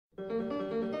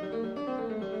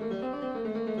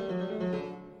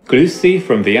Grüezi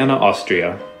from Vienna,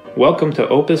 Austria. Welcome to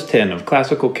Opus 10 of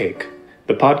Classical Cake,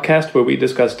 the podcast where we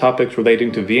discuss topics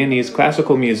relating to Viennese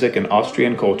classical music and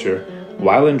Austrian culture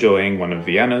while enjoying one of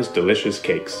Vienna's delicious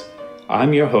cakes.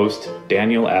 I'm your host,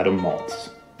 Daniel Adam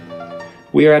Maltz.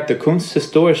 We are at the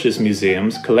Kunsthistorisches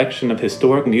Museum's collection of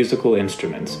historic musical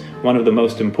instruments, one of the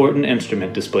most important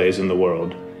instrument displays in the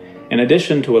world. In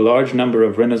addition to a large number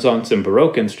of Renaissance and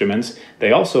Baroque instruments,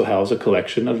 they also house a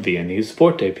collection of Viennese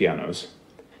Fortepianos.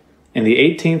 In the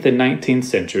 18th and 19th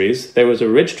centuries, there was a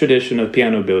rich tradition of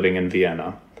piano building in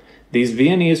Vienna. These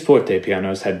Viennese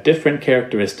Fortepianos had different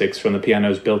characteristics from the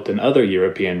pianos built in other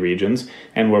European regions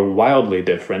and were wildly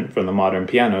different from the modern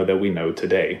piano that we know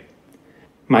today.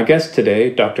 My guest today,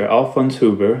 Dr. Alfons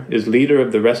Huber, is leader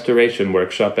of the restoration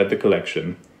workshop at the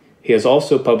collection. He has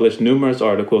also published numerous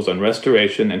articles on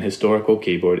restoration and historical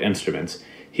keyboard instruments.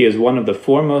 He is one of the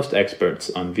foremost experts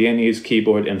on Viennese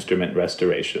keyboard instrument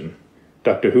restoration.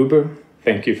 Dr. Huber,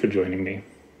 thank you for joining me.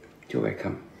 You're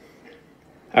welcome.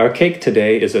 Our cake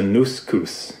today is a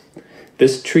Nusskuss.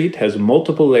 This treat has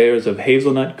multiple layers of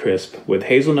hazelnut crisp with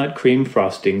hazelnut cream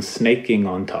frosting snaking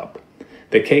on top.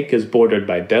 The cake is bordered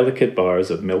by delicate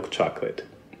bars of milk chocolate.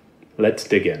 Let's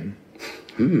dig in.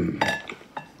 Lecker,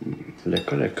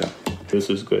 lecker.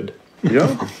 This is good.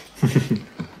 Yeah.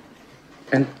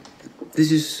 And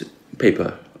this is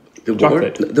paper. The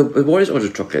chocolate. The wall is also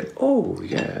chocolate. Oh,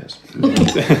 yes.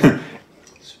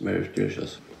 It's very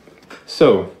delicious.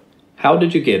 So, how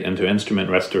did you get into instrument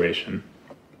restoration?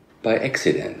 By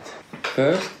accident.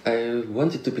 First, I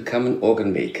wanted to become an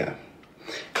organ maker.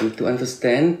 And to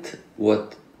understand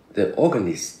what the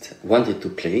organist wanted to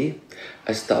play,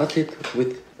 I started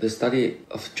with the study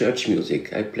of church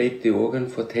music. I played the organ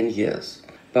for 10 years.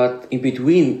 But in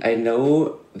between, I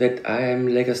know that I am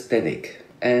legasthenic.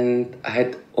 And I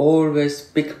had always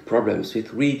big problems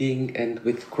with reading and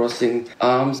with crossing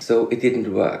arms, so it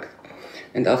didn't work.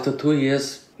 And after 2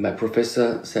 years, my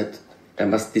professor said I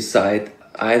must decide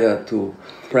either to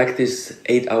practice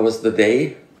 8 hours a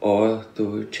day or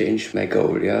to change my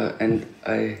goal, yeah. And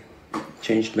I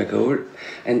changed my goal.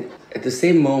 And at the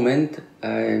same moment,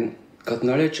 I got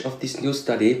knowledge of this new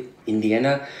study in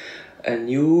Vienna. A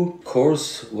new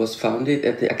course was founded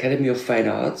at the Academy of Fine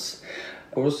Arts,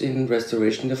 a course in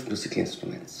restoration of musical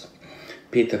instruments.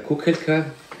 Peter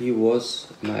Kuchelka, he was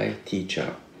my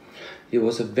teacher. He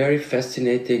was a very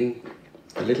fascinating,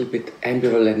 a little bit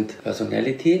ambivalent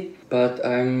personality, but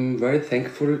I'm very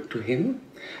thankful to him.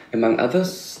 Among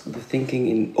others, the thinking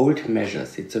in old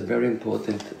measures, it's a very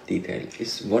important detail,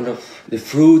 is one of the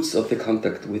fruits of the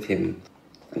contact with him.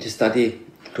 The study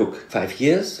took 5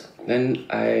 years. Then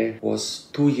I was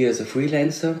 2 years a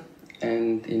freelancer,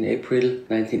 and in April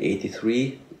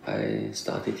 1983 I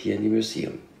started here in the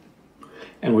museum.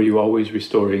 And were you always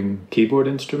restoring keyboard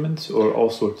instruments or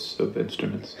all sorts of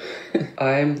instruments?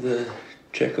 I am the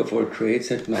jack of all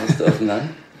trades and master of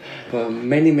none. For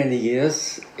many, many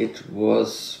years it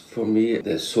was for me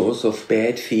the source of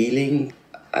bad feeling.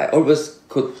 I always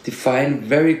could define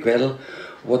very well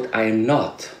what I am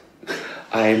not.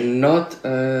 I'm not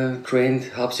a trained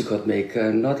harpsichord maker,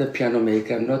 I'm not a piano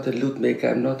maker, I'm not a lute maker,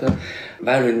 I'm not a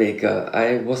violin maker.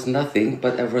 I was nothing,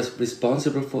 but I was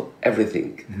responsible for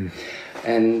everything. Mm-hmm.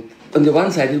 And on the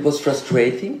one side it was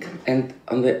frustrating, and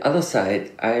on the other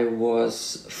side I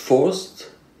was forced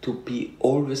to be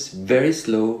always very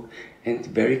slow and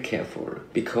very careful,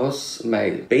 because my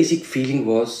basic feeling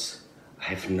was I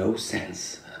have no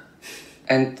sense.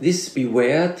 And this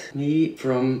bewared me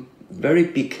from very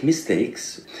big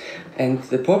mistakes. And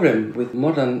the problem with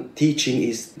modern teaching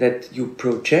is that you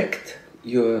project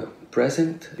your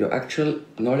present, your actual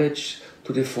knowledge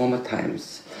to the former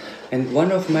times. And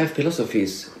one of my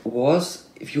philosophies was,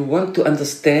 if you want to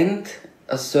understand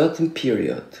a certain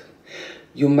period,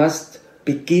 you must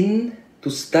begin to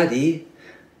study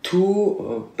 2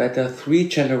 or better 3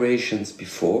 generations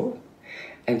before,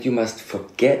 and you must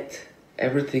forget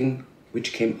everything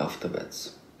which came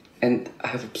afterwards. And I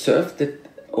have observed that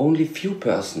only few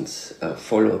persons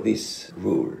follow this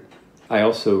rule. I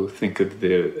also think of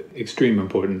the extreme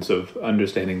importance of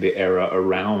understanding the era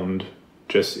around.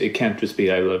 It can't just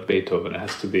be I love Beethoven. It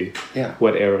has to be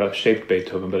what era shaped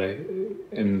Beethoven,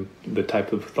 and the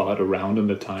type of thought around and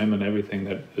the time and everything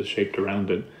that is shaped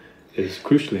around it is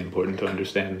crucially important to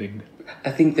understanding. I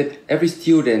think that every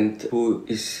student who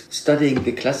is studying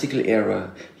the classical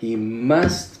era, he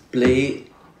must play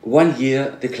 1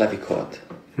 year the clavichord.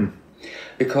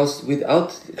 Because without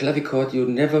clavichord you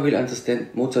never will understand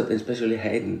Mozart, and especially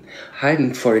Haydn.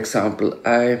 Haydn, for example,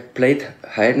 I played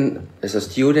Haydn as a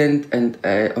student and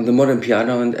on the modern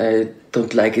piano, and I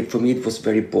don't like it. For me it was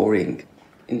very boring.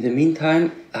 In the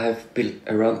meantime, I've built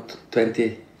around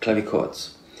 20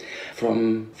 clavichords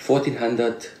from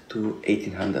 1400 to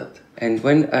 1800. And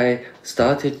when I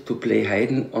started to play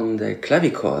Haydn on the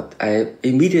clavichord, I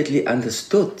immediately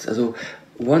understood. Also,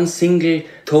 one single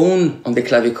tone on the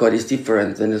clavichord is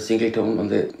different than a single tone on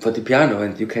the fortepiano,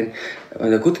 and you can,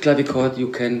 on a good clavichord, you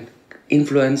can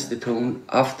influence the tone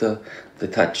after the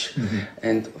touch. Mm-hmm.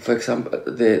 And for example,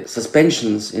 the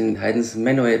suspensions in Haydn's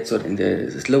menuets or in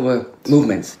the slower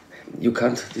movements, you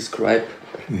can't describe.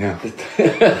 Yeah.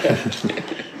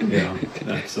 Yeah,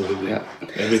 absolutely. Yeah.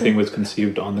 Everything was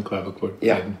conceived on the clavichord.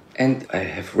 Yeah, and I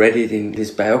have read it in this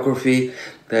biography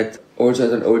that also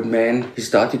as an old man, he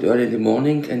started early in the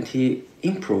morning and he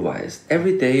improvised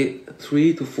every day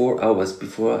 3 to 4 hours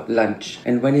before lunch.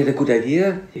 And when he had a good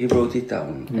idea, he wrote it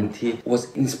down. And he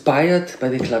was inspired by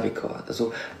the clavichord.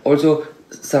 So also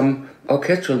some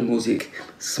orchestral music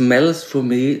smells for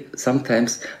me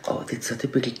sometimes, oh, it's a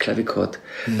typical clavichord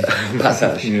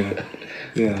passage. Yeah.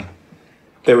 Yeah.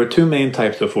 There were two main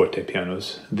types of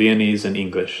fortepianos, Viennese and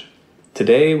English.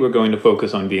 Today we're going to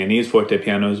focus on Viennese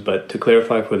fortepianos, but to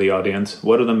clarify for the audience,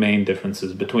 what are the main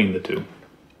differences between the two?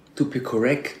 To be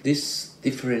correct, this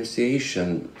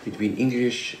differentiation between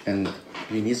English and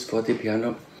Viennese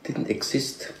fortepiano didn't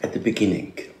exist at the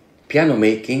beginning. Piano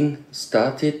making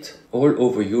started all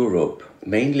over Europe,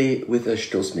 mainly with a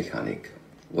Stoßmechanik,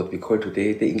 what we call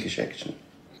today the English action.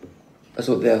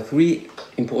 So there are three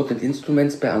important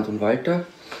instruments by Anton Walter,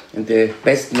 and the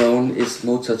best known is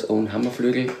Mozart's own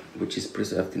Hammerflügel, which is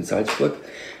preserved in Salzburg.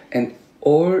 And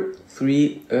all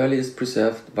three earliest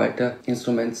preserved Walter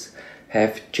instruments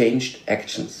have changed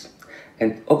actions.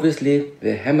 And obviously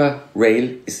the hammer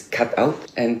rail is cut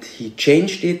out, and he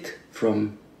changed it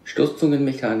from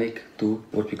Stoßzungenmechanik to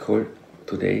what we call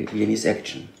today Viennese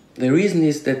action. The reason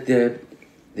is that the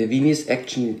Viennese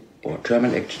action, or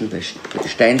German action, the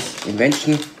Stein's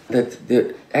invention, that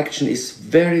the action is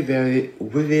very, very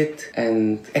vivid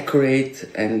and accurate,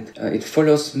 and it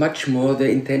follows much more the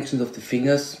intentions of the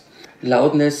fingers.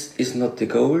 Loudness is not the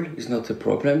goal, is not the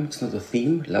problem, it's not a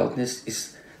theme. Loudness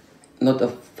is not a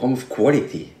form of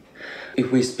quality. If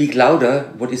we speak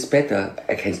louder, what is better?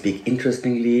 I can speak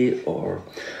interestingly or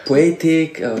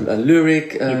poetic, a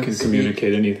lyric. You can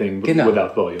communicate anything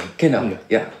without volume. Genau,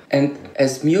 yeah. And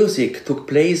as music took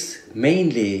place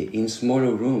mainly in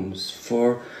smaller rooms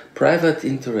for private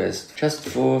interest, just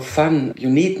for fun, you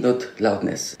need not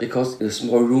loudness, because in a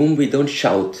small room we don't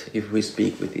shout if we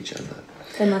speak with each other.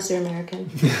 Unless you're American.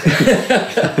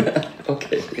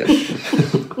 Okay,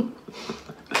 yes.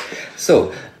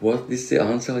 So, what is the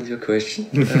answer to your question?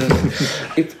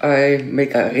 If I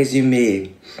make a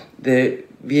resume, the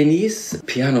Viennese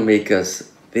piano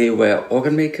makers, they were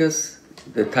organ makers.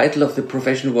 The title of the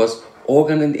profession was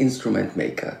organ and instrument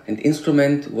maker. And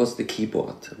instrument was the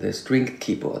keyboard, the stringed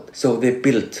keyboard. So they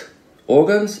built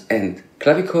organs and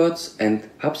clavichords and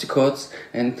harpsichords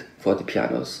and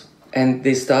fortepianos. And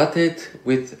they started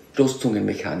with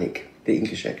Stoßzungenmechanik, the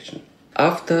English action.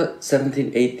 After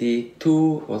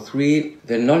 1782 or 3,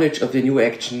 the knowledge of the new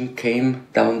action came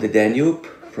down the Danube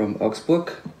from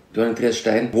Augsburg. Johann Andreas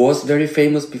Stein was very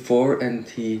famous before, and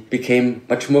he became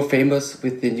much more famous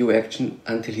with the new action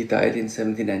until he died in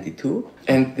 1792.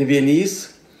 And the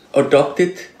Viennese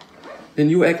adopted the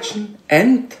new action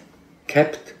and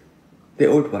kept the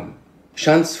old one.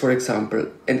 Schanz, for example,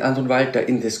 and Anton Walter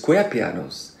in the square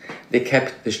pianos, they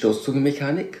kept the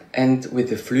Stoßzungenmechanik, and with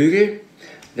the Flügel,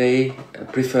 they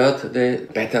preferred the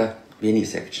better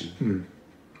Viennese action.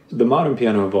 The modern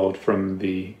piano evolved from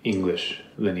the English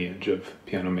lineage of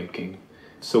piano making.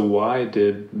 So why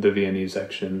did the Viennese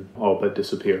action all but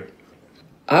disappear?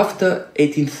 After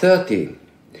 1830,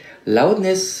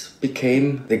 loudness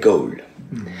became the goal.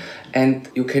 And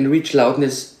you can reach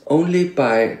loudness only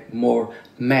by more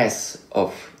mass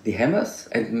of the hammers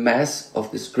and mass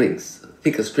of the strings.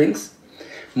 Thicker strings,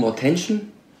 more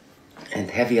tension,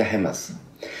 and heavier hammers.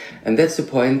 And that's the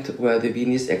point where the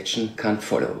Viennese action can't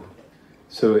follow.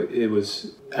 So it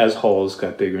was, as halls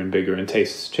got bigger and bigger and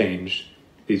tastes changed,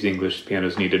 these English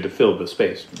pianos needed to fill the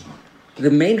space. The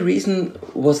main reason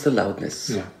was the loudness.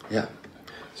 Yeah.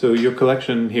 So your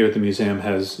collection here at the museum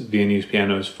has Viennese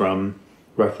pianos from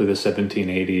roughly the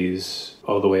 1780s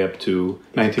all the way up to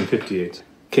 1958.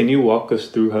 Can you walk us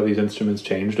through how these instruments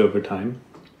changed over time?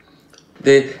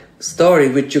 The story,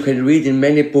 which you can read in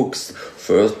many books,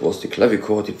 first was the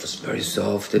clavichord. It was very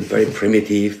soft and very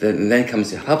primitive. Then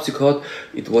comes the harpsichord.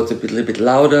 It was a little bit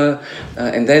louder.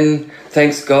 And then,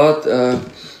 thanks God,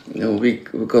 we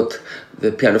got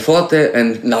the pianoforte,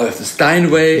 and now we have the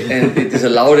Steinway, and it is the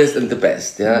loudest and the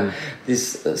best. Yeah,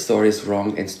 This story is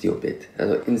wrong and stupid.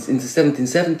 In the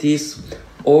 1770s,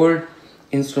 all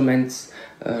instruments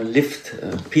lived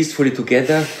peacefully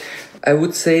together. I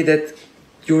would say that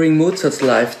during Mozart's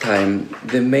lifetime,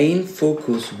 the main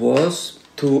focus was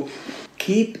to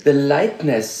keep the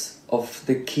lightness of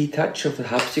the key touch of the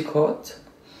harpsichord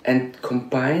and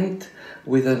combined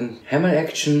with a hammer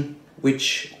action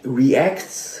which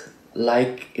reacts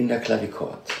like in a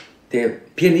clavichord. The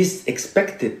pianist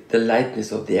expected the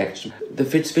lightness of the action. The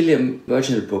Fitzwilliam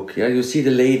Virginal book, you see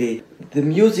the lady. The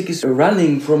music is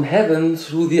running from heaven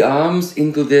through the arms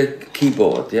into the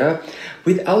keyboard,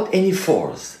 without any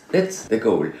force. That's the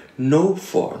goal. No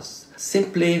force.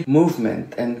 Simply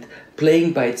movement and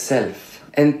playing by itself.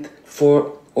 And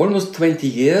for almost 20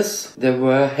 years, they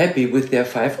were happy with their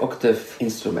 5-octave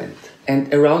instrument.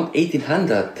 And around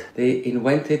 1800, they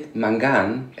invented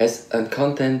mangan as a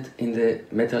content in the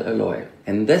metal alloy.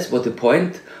 And that's what the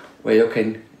point where you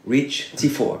can reach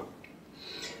C4.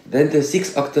 Then the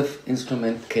 6-octave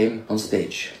instrument came on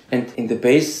stage. And in the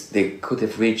bass, they could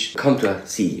have reached contra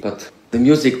C. But the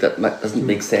music that doesn't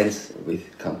make sense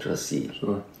with contra C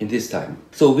in this time.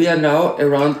 So we are now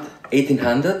around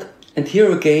 1800. And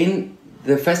here again,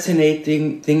 the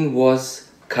fascinating thing was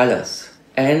colors.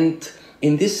 And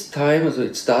in this time, so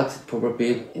it started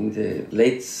probably in the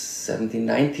late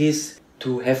 1790s,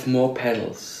 to have more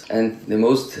pedals. And the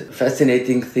most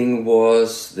fascinating thing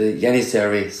was the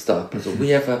Janissary stop. So we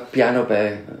have a piano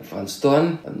by Franz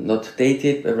Thorn, not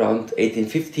dated, around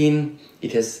 1815.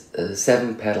 It has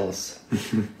 7 pedals.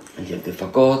 And you have the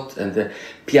fagot and the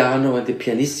piano and the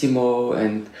pianissimo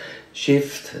and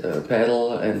shift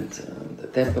pedal and the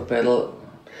tempo pedal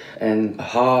and a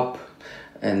harp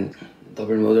and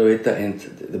double moderator and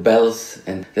the bells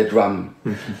and the drum.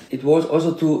 It was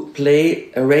also to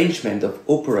play arrangement of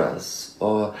operas,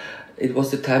 or it was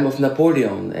the time of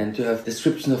Napoleon and to have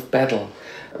description of battle.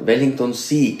 Wellington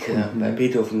Sieg by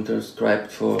Beethoven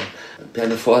transcribed for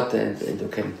pianoforte, and you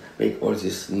can make all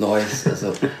this noise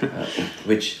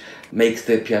which makes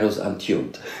the pianos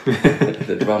untuned.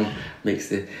 The drum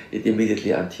makes it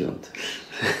immediately untuned.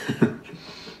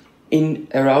 In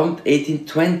around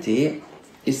 1820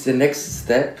 is the next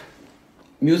step.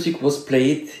 Music was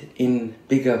played in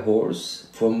bigger halls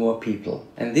for more people.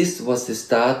 And this was the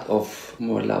start of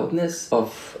more loudness,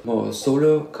 of more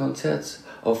solo concerts,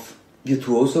 of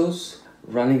virtuosos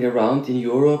running around in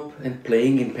Europe and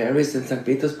playing in Paris and St.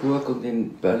 Petersburg and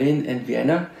in Berlin and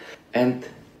Vienna, and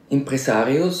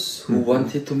impresarios who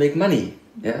wanted to make money.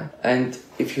 And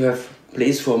if you have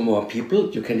place for more people,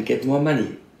 you can get more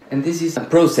money. And this is a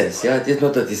process, it is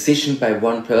not a decision by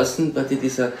one person, but it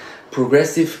is a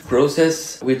progressive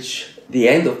process, which the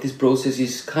end of this process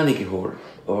is Carnegie Hall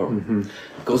or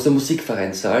Großer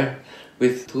Musikvereinssaal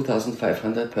with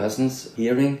 2,500 persons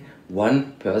hearing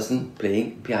one person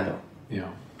playing piano.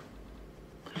 Yeah.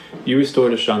 You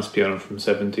restored a Chance piano from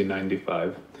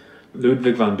 1795.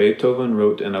 Ludwig van Beethoven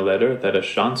wrote in a letter that a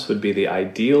Chance would be the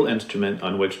ideal instrument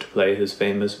on which to play his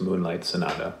famous Moonlight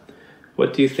Sonata.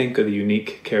 What do you think are the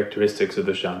unique characteristics of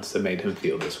the Chance that made him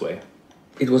feel this way?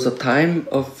 It was a time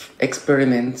of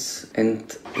experiments, and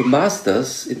the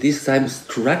masters at this time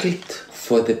struggled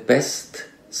for the best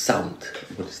sound.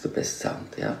 What is the best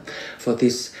sound? For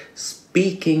this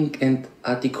speaking and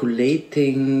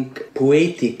articulating,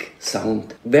 poetic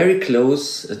sound. Very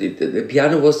close. The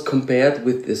piano was compared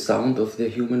with the sound of the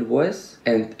human voice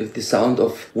and with the sound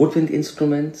of woodwind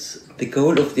instruments. The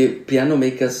goal of the piano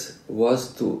makers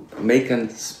was to make a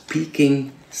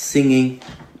speaking, singing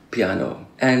piano.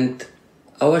 And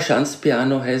our Chance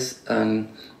piano has a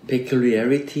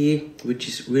peculiarity which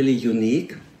is really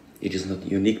unique. It is not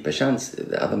unique by Chance,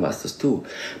 the other masters too,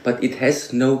 but it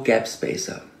has no gap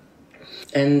spacer.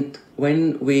 And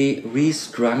when we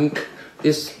restrung,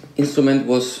 this instrument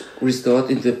was restored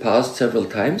in the past several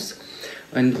times,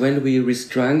 and when we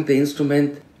restrung the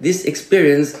instrument, this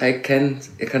experience, I can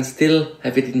still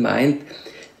have it in mind.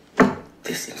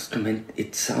 This instrument,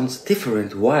 it sounds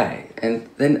different. Why? And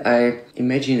then I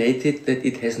imaginated that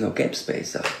it has no gap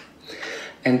spacer.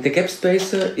 And the gap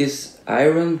spacer is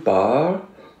iron bar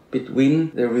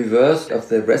between the reverse of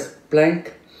the rest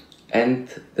plank and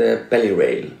the belly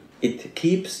rail. It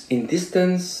keeps in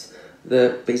distance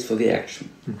the base for the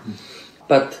action.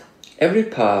 But every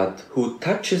part who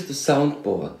touches the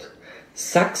soundboard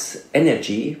sucks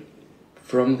energy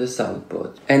from the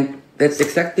soundboard. And that's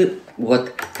exactly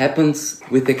what happens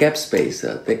with the gap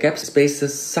spacer. The gap spacer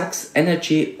sucks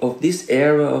energy of this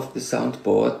area of the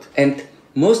soundboard, and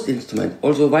most instruments,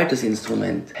 also Walter's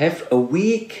instrument, have a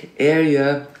weak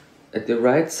area at the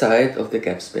right side of the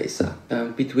gap spacer,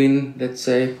 between, let's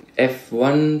say,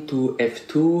 F1 to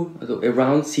F2, so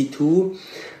around C2,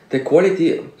 the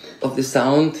quality of the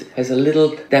sound has a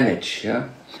little damage, yeah?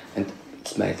 And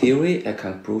it's my theory, I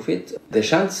can't prove it. The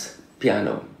chance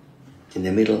piano in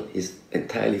the middle is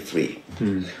entirely free.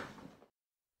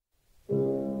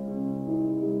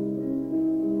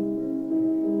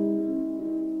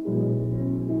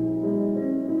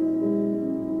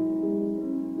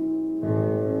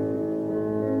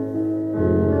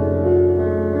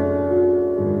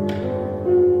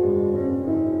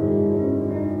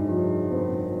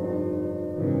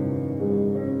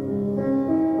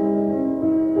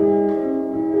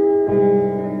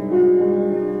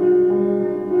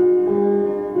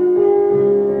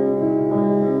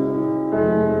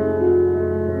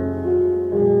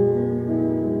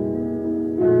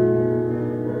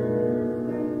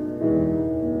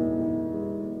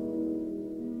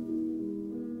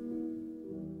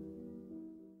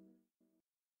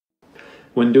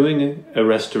 When doing a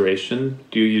restoration,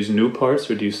 do you use new parts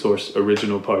or do you source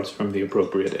original parts from the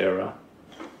appropriate era?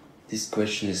 This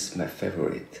question is my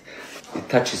favorite. It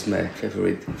touches my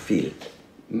favorite field.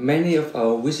 Many of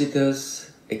our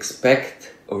visitors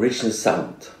expect original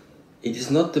sound. It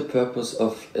is not the purpose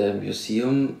of a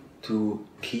museum to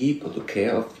keep or to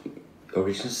care of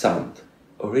original sound.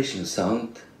 Original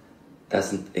sound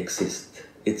doesn't exist.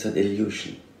 It's an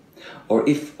illusion. Or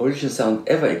if original sound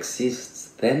ever exists,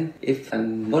 then if a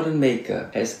modern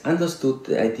maker has understood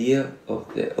the idea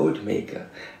of the old maker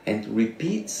and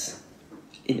repeats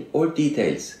in all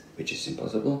details, which is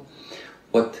impossible,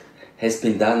 what has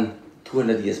been done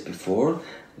 200 years before,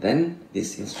 then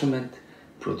this instrument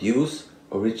produces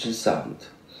original sound.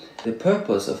 The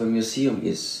purpose of a museum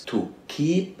is to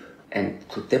keep and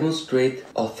to demonstrate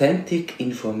authentic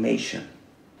information.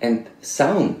 And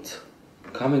sound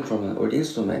coming from an old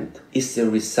instrument is the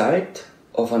result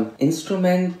of an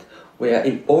instrument where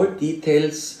in all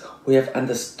details we have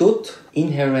understood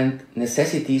inherent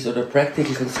necessities or the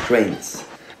practical constraints.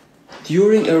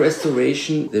 During a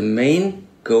restoration, the main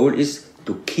goal is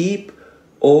to keep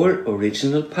all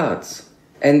original parts.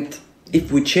 And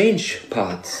if we change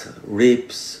parts,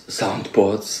 ribs,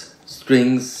 soundboards,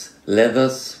 strings,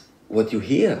 leathers, what you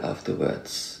hear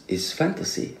afterwards is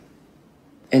fantasy.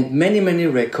 And many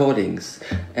recordings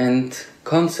and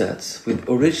concerts with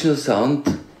original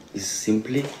sound is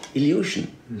simply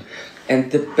illusion. And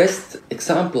the best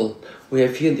example we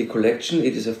have here in the collection,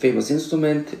 it is a famous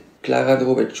instrument. Clara and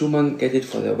Robert Schumann get it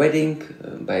for their wedding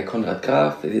by Konrad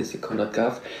Graf. It is Konrad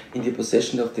Graf in the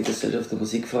possession of the Gesellschaft der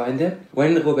Musikfreunde.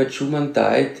 When Robert Schumann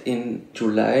died in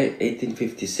July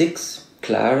 1856,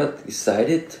 Clara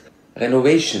decided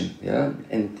renovation. Yeah?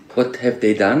 And what have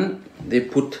they done? They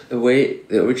put away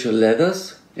the original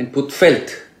leathers and put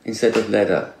felt instead of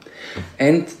leather.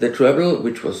 And the treble,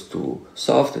 which was too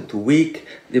soft and too weak,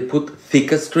 they put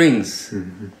thicker strings,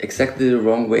 exactly the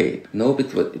wrong way. No,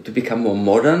 but to become more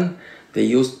modern, they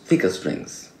used thicker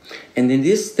strings. And in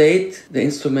this state, the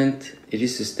instrument, it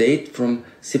is a state from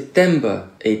September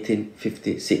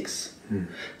 1856.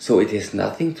 So it has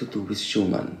nothing to do with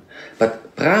Schumann.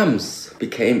 But Brahms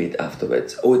became it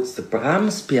afterwards. Oh, it's the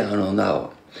Brahms piano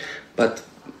now. But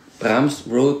Brahms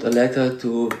wrote a letter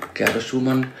to Clara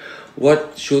Schumann.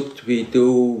 What should we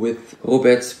do with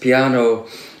Robert's piano?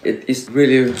 It is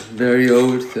really very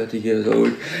old, 30 years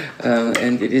old,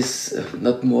 and it is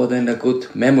not more than a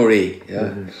good memory.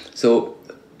 Yeah? So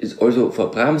it's also for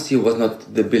Brahms, it was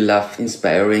not the beloved,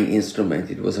 inspiring instrument.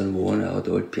 It was a worn-out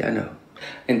old piano.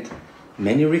 And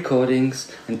many recordings,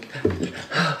 and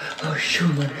oh,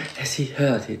 Schumann, has he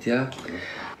heard it? Yeah.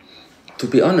 To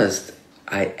be honest,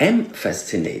 I am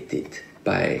fascinated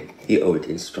by the old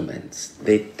instruments.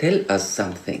 They tell us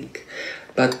something.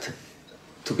 But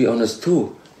to be honest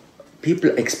too,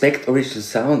 people expect original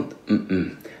sound.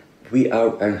 We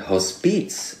are an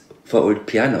hospice for old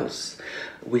pianos.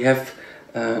 We have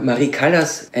Marie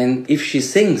Callas, and if she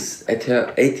sings at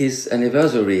her 80th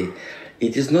anniversary,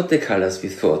 it is not the Callas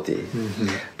with 40.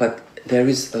 But there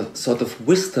is a sort of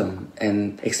wisdom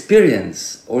and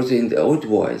experience also in the old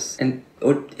voice. And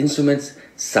old instruments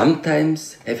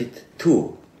sometimes have it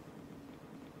too.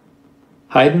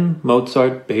 Haydn,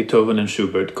 Mozart, Beethoven and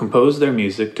Schubert composed their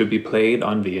music to be played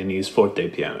on Viennese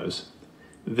Fortepianos.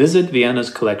 Visit Vienna's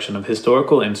collection of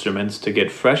historical instruments to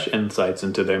get fresh insights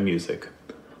into their music.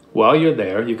 While you're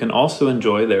there, you can also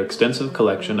enjoy their extensive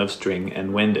collection of string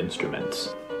and wind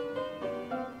instruments.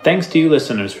 Thanks to you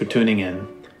listeners for tuning in.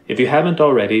 If you haven't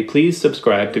already, please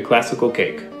subscribe to Classical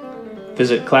Cake.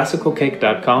 Visit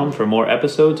classicalcake.com for more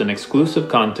episodes and exclusive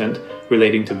content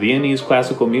relating to Viennese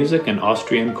classical music and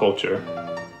Austrian culture.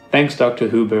 Thanks, Dr.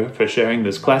 Huber, for sharing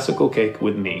this classical cake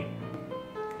with me.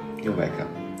 You're welcome.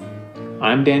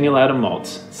 I'm Daniel Adam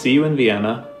Maltz. See you in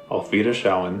Vienna. Auf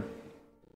Wiederschauen.